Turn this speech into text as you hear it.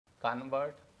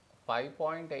Convert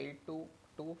 5.82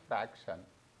 to fraction.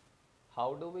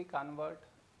 How do we convert?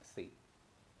 See,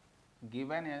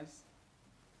 given is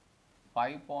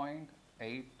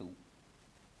 5.82.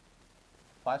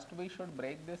 First we should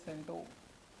break this into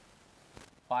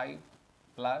 5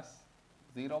 plus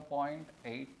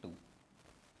 0.82.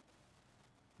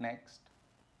 Next,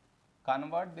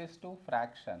 convert this to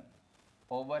fraction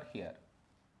over here.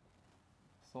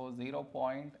 So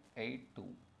 0.82.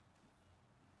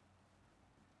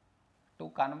 To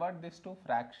convert this to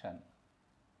fraction,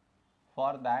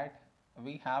 for that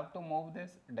we have to move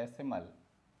this decimal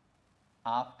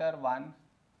after 1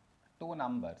 2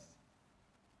 numbers.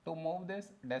 To move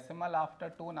this decimal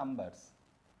after 2 numbers,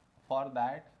 for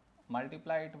that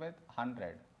multiply it with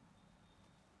 100.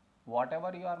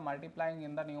 Whatever you are multiplying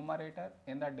in the numerator,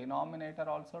 in the denominator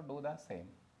also do the same.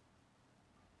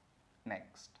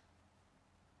 Next,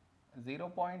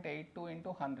 0.82 into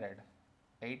 100,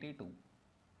 82.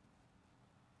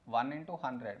 1 into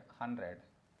 100, 100.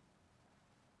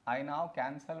 I now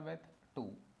cancel with 2.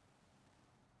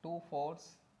 2 fours,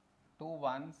 2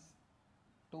 ones,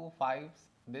 2 fives,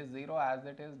 this 0 as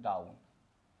it is down.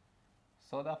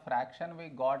 So the fraction we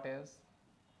got is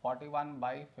 41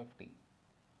 by 50.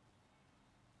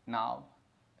 Now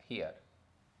here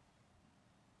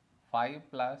 5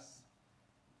 plus,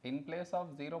 in place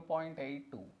of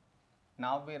 0.82,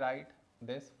 now we write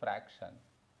this fraction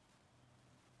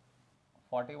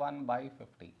 41 by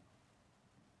 50.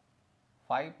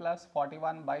 5 plus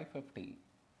 41 by 50.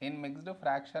 In mixed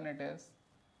fraction it is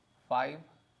 5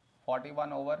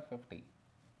 41 over 50.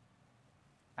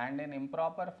 And in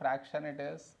improper fraction it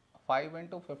is 5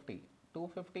 into 50.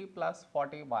 250 plus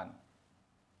 41.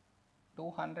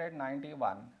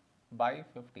 291 by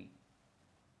 50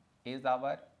 is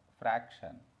our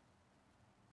fraction.